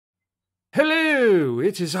Hello,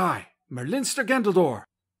 it is I, Merlinstergandaldore.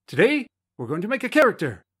 Today, we're going to make a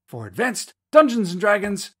character for Advanced Dungeons &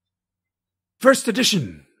 Dragons First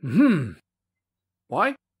Edition.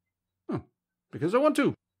 Why? Because I want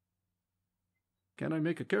to. Can I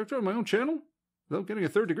make a character on my own channel without getting a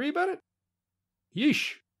third degree about it?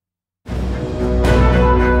 Yeesh.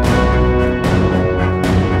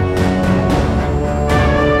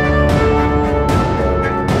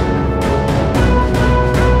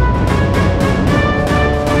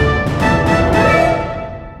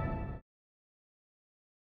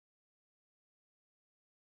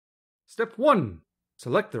 Step 1.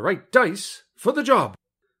 Select the right dice for the job.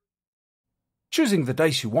 Choosing the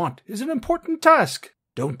dice you want is an important task.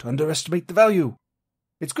 Don't underestimate the value.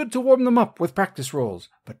 It's good to warm them up with practice rolls,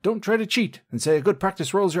 but don't try to cheat and say a good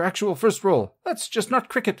practice roll is your actual first roll. That's just not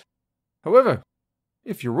cricket. However,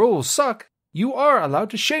 if your rolls suck, you are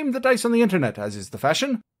allowed to shame the dice on the internet, as is the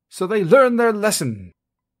fashion, so they learn their lesson.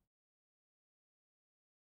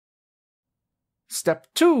 Step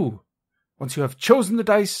 2. Once you have chosen the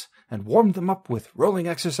dice and warmed them up with rolling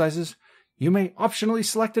exercises, you may optionally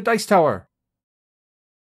select a dice tower.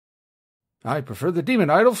 I prefer the demon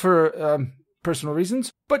idol for, personal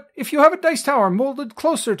reasons, but if you have a dice tower molded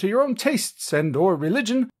closer to your own tastes and or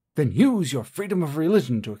religion, then use your freedom of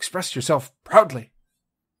religion to express yourself proudly.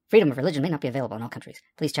 Freedom of religion may not be available in all countries.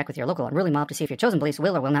 Please check with your local unruly mob to see if your chosen beliefs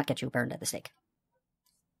will or will not get you burned at the stake.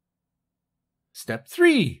 Step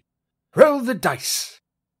 3. Roll the dice.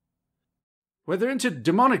 Whether into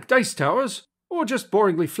demonic dice towers or just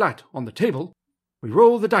boringly flat on the table, we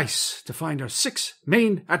roll the dice to find our 6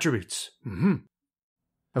 main attributes.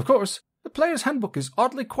 Of course, the player's handbook is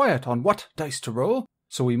oddly quiet on what dice to roll,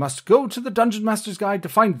 so we must go to the Dungeon Master's Guide to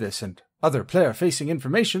find this and other player-facing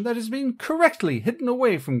information that has been correctly hidden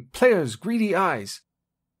away from players' greedy eyes.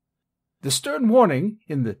 The stern warning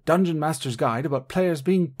in the Dungeon Master's Guide about players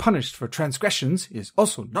being punished for transgressions is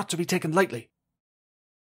also not to be taken lightly.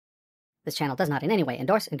 This channel does not in any way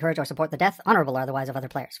endorse, encourage, or support the death, honorable or otherwise, of other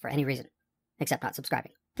players for any reason, except not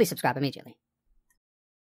subscribing. Please subscribe immediately.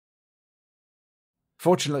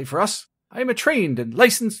 Fortunately for us, I am a trained and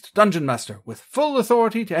licensed dungeon master with full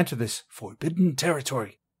authority to enter this forbidden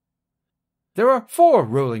territory. There are 4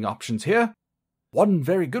 rolling options here, 1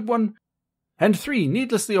 very good one, and 3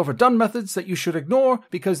 needlessly overdone methods that you should ignore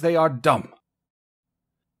because they are dumb.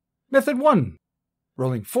 Method 1.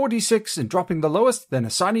 Rolling 4d6 and dropping the lowest, then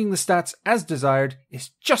assigning the stats as desired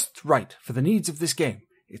is just right for the needs of this game.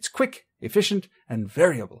 It's quick, efficient, and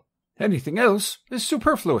variable. Anything else is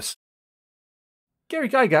superfluous. Gary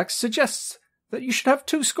Gygax suggests that you should have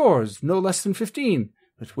 2 scores, no less than 15,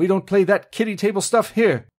 but we don't play that kiddie table stuff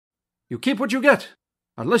here. You keep what you get,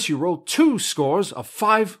 unless you roll 2 scores of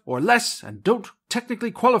 5 or less and don't technically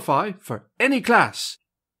qualify for any class.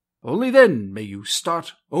 Only then may you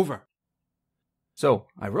start over. So,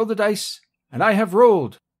 I roll the dice, and I have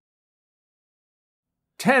rolled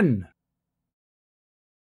 10,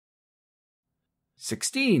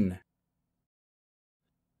 16,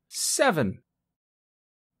 7,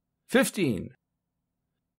 15,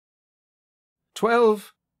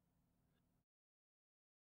 12,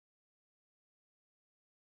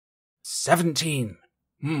 17.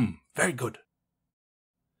 Very good.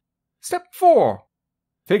 Step 4.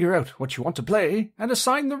 Figure out what you want to play and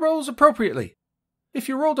assign the roles appropriately. If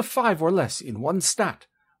you rolled a 5 or less in one stat,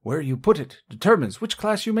 where you put it determines which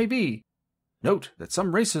class you may be. Note that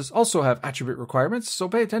some races also have attribute requirements, so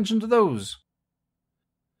pay attention to those.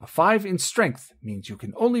 A 5 in strength means you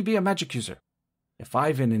can only be a magic user. A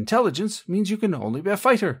 5 in intelligence means you can only be a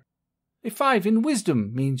fighter. A 5 in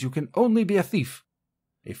wisdom means you can only be a thief.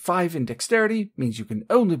 A 5 in dexterity means you can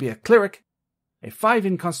only be a cleric. A 5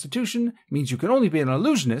 in constitution means you can only be an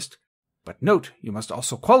illusionist. But note, you must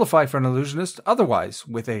also qualify for an illusionist otherwise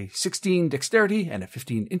with a 16 dexterity and a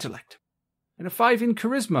 15 intellect. And a 5 in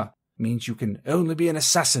charisma means you can only be an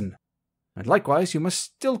assassin. And likewise, you must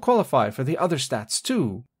still qualify for the other stats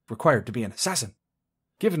too, required to be an assassin.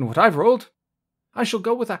 Given what I've rolled, I shall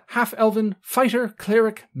go with a half-elven fighter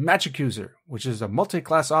cleric magic user, which is a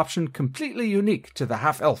multi-class option completely unique to the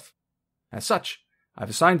half-elf. As such,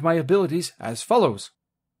 I've assigned my abilities as follows.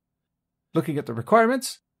 Looking at the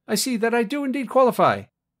requirements, I see that I do indeed qualify.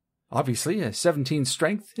 Obviously, a 17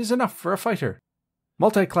 strength is enough for a fighter.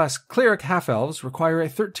 Multi-class cleric half-elves require a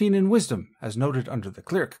 13 in wisdom, as noted under the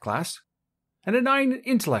cleric class, and a 9 in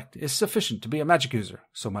intellect is sufficient to be a magic user,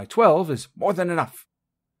 so my 12 is more than enough,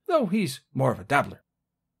 though he's more of a dabbler.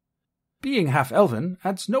 Being half-elven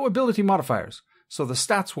adds no ability modifiers, so the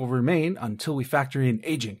stats will remain until we factor in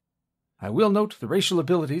aging. I will note the racial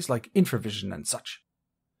abilities like infravision and such.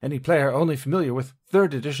 Any player only familiar with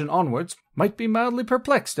 3rd edition onwards might be mildly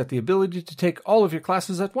perplexed at the ability to take all of your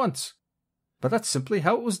classes at once. But that's simply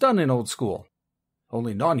how it was done in old school.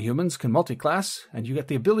 Only non-humans can multi-class, and you get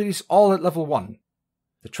the abilities all at level 1.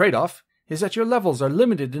 The trade-off is that your levels are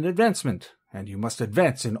limited in advancement, and you must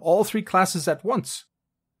advance in all 3 classes at once,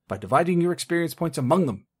 by dividing your experience points among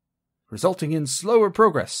them, resulting in slower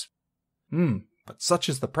progress. But such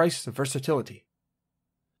is the price of versatility.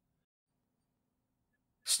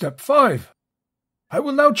 Step 5. I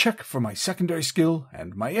will now check for my secondary skill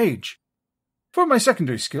and my age. For my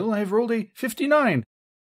secondary skill, I have rolled a 59,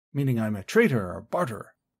 meaning I'm a trader or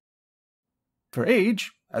barterer. For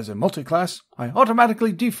age, as a multiclass, I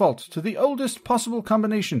automatically default to the oldest possible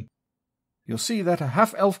combination. You'll see that a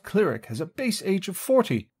half-elf cleric has a base age of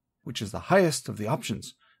 40, which is the highest of the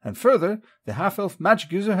options. And further, the half-elf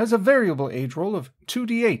magic user has a variable age roll of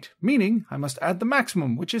 2d8, meaning I must add the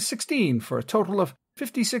maximum, which is 16, for a total of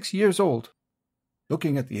 56 years old.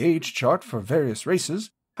 Looking at the age chart for various races,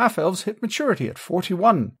 half-elves hit maturity at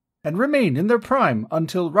 41, and remain in their prime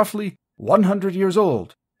until roughly 100 years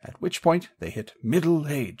old, at which point they hit middle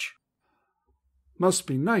age. Must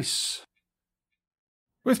be nice.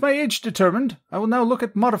 With my age determined, I will now look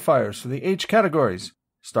at modifiers for the age categories.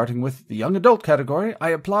 Starting with the young adult category, I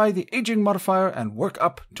apply the aging modifier and work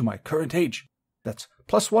up to my current age. That's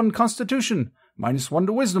 +1 constitution, -1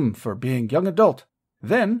 to wisdom for being young adult,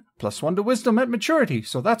 then +1 to wisdom at maturity,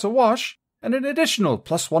 so that's a wash, and an additional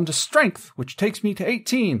 +1 to strength, which takes me to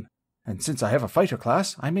 18. And since I have a fighter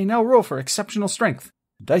class, I may now roll for exceptional strength.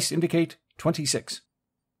 The dice indicate 26.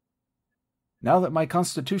 Now that my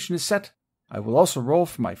constitution is set, I will also roll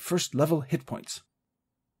for my first level hit points.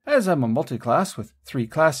 As I'm a multi-class with 3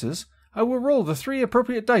 classes, I will roll the 3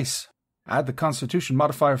 appropriate dice, add the constitution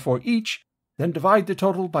modifier for each, then divide the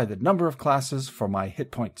total by the number of classes for my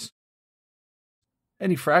hit points.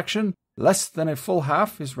 Any fraction less than a full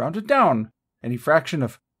half is rounded down. Any fraction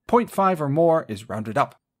of 0.5 or more is rounded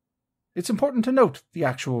up. It's important to note the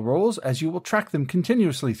actual rolls, as you will track them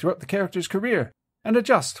continuously throughout the character's career, and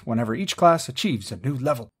adjust whenever each class achieves a new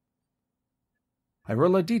level. I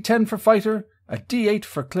roll a d10 for fighter, a d8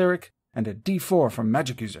 for cleric, and a d4 for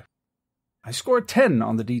magic user. I scored 10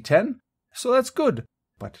 on the d10, so that's good,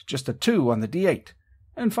 but just a 2 on the d8,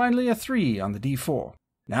 and finally a 3 on the d4.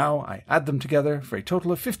 Now I add them together for a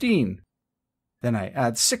total of 15. Then I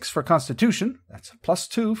add 6 for constitution, that's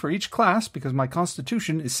 +2 for each class because my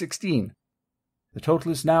constitution is 16. The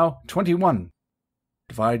total is now 21.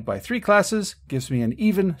 Divide by 3 classes gives me an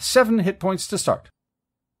even 7 hit points to start.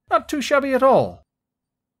 Not too shabby at all.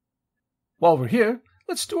 While we're here,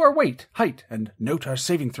 let's do our weight, height, and note our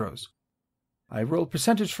saving throws. I roll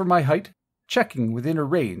percentage for my height, checking within a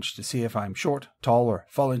range to see if I'm short, tall, or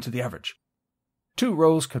fall into the average. 2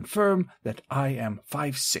 rolls confirm that I am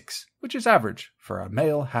 5'6", which is average for a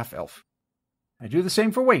male half-elf. I do the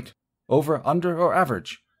same for weight, over, under, or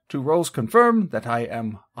average. 2 rolls confirm that I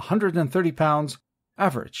am 130 pounds,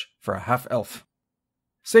 average for a half-elf.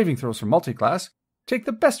 Saving throws for multi-class take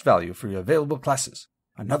the best value for your available classes.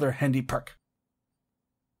 Another handy perk.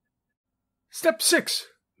 Step 6.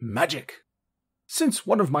 Magic. Since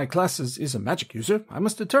one of my classes is a magic user, I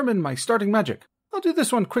must determine my starting magic. I'll do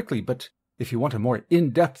this one quickly, but if you want a more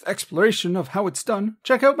in-depth exploration of how it's done,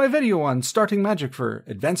 check out my video on starting magic for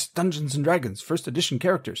Advanced Dungeons & Dragons 1st edition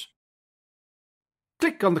characters.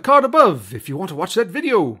 Click on the card above if you want to watch that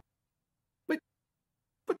video. Wait,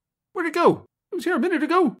 where'd it go? It was here a minute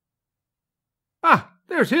ago. Ah,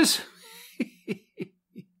 there it is.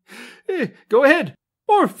 Go ahead,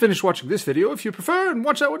 or finish watching this video if you prefer and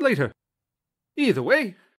watch that one later. Either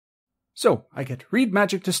way. So, I get Read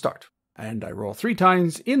Magic to start, and I roll 3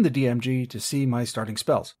 times in the DMG to see my starting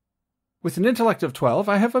spells. With an intellect of 12,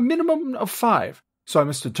 I have a minimum of 5, so I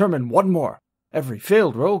must determine 1 more. Every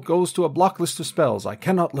failed roll goes to a block list of spells I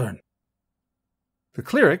cannot learn. The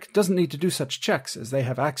cleric doesn't need to do such checks as they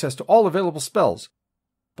have access to all available spells,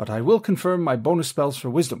 but I will confirm my bonus spells for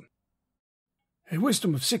wisdom. A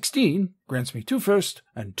wisdom of 16 grants me 2 first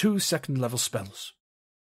and 2 second level spells.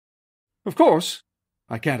 Of course,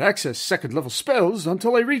 I can't access second level spells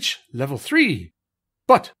until I reach level 3,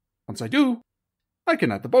 but once I do, I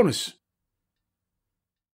can add the bonus.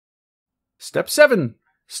 Step 7.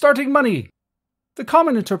 Starting money. The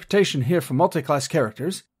common interpretation here for multi-class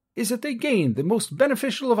characters is that they gain the most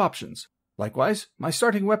beneficial of options. Likewise, my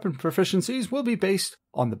starting weapon proficiencies will be based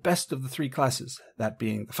on the best of the 3 classes, that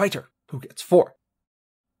being the fighter, who gets 4.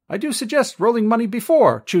 I do suggest rolling money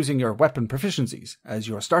before choosing your weapon proficiencies, as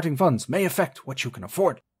your starting funds may affect what you can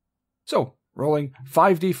afford. So, rolling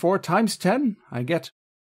 5d4 times 10, I get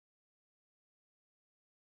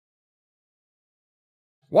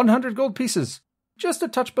 100 gold pieces, just a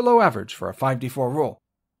touch below average for a 5d4 roll.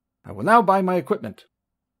 I will now buy my equipment.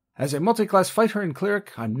 As a multi-class fighter and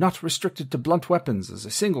cleric, I'm not restricted to blunt weapons as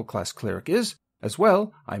a single-class cleric is. As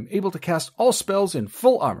well, I'm able to cast all spells in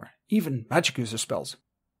full armor, even magic user spells.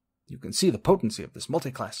 You can see the potency of this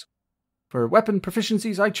multi-class. For weapon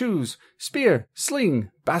proficiencies I choose spear,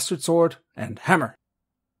 sling, bastard sword, and hammer.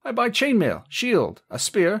 I buy chainmail, shield, a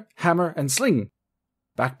spear, hammer, and sling.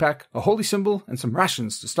 Backpack, a holy symbol, and some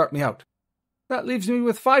rations to start me out. That leaves me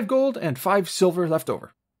with 5 gold and 5 silver left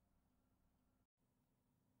over.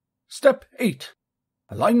 Step 8.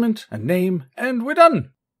 Alignment and name, and we're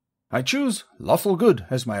done. I choose Lawful Good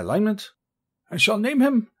as my alignment. I shall name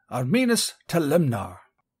him Arminus Telemnar.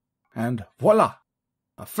 And voila!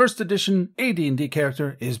 A first edition AD&D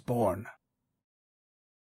character is born.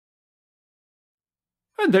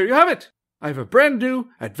 And there you have it! I have a brand new,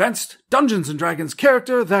 advanced Dungeons & Dragons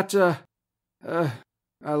character that,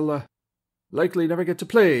 I'll likely never get to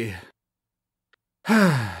play.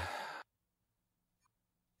 A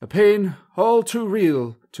pain all too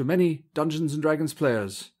real to many Dungeons & Dragons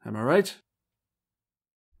players, am I right?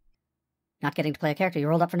 Not getting to play a character you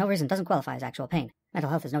rolled up for no reason doesn't qualify as actual pain. Mental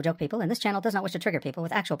health is no joke, people, and this channel does not wish to trigger people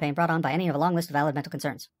with actual pain brought on by any of a long list of valid mental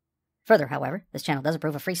concerns. Further, however, this channel does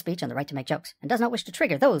approve of free speech and the right to make jokes, and does not wish to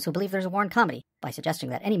trigger those who believe there's a war in comedy by suggesting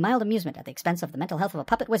that any mild amusement at the expense of the mental health of a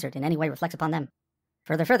puppet wizard in any way reflects upon them.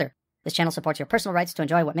 Further, this channel supports your personal rights to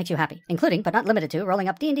enjoy what makes you happy, including, but not limited to, rolling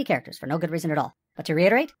up D&D characters for no good reason at all. But to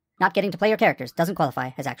reiterate, not getting to play your characters doesn't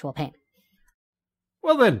qualify as actual pain.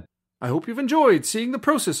 Well then, I hope you've enjoyed seeing the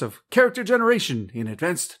process of character generation in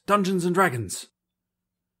Advanced Dungeons & Dragons.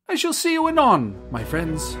 I shall see you anon, my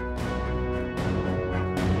friends.